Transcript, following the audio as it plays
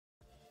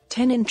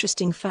10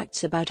 Interesting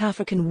Facts about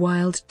African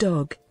Wild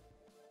Dog.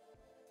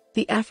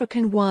 The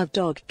African wild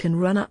dog can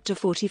run up to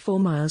 44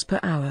 miles per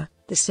hour,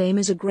 the same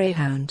as a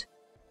greyhound.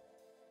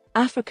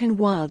 African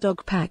wild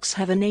dog packs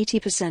have an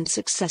 80%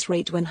 success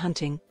rate when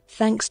hunting,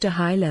 thanks to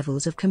high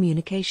levels of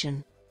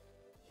communication.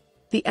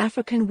 The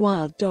African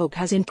wild dog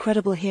has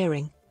incredible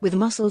hearing, with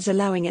muscles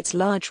allowing its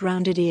large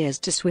rounded ears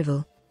to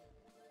swivel.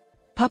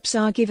 Pups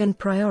are given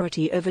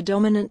priority over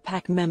dominant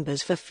pack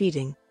members for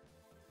feeding.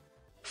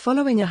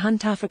 Following a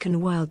hunt,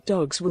 African wild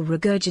dogs will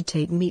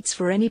regurgitate meats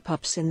for any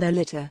pups in their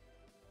litter.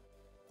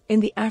 In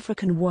the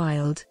African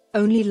wild,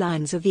 only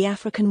lions are the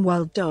African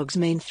wild dog's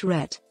main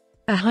threat.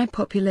 A high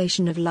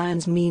population of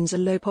lions means a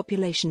low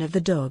population of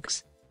the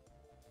dogs.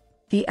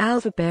 The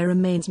alpha pair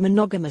remains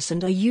monogamous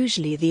and are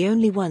usually the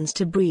only ones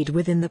to breed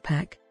within the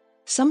pack.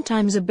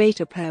 Sometimes a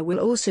beta pair will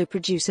also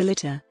produce a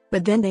litter,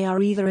 but then they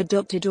are either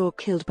adopted or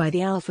killed by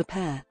the alpha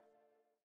pair.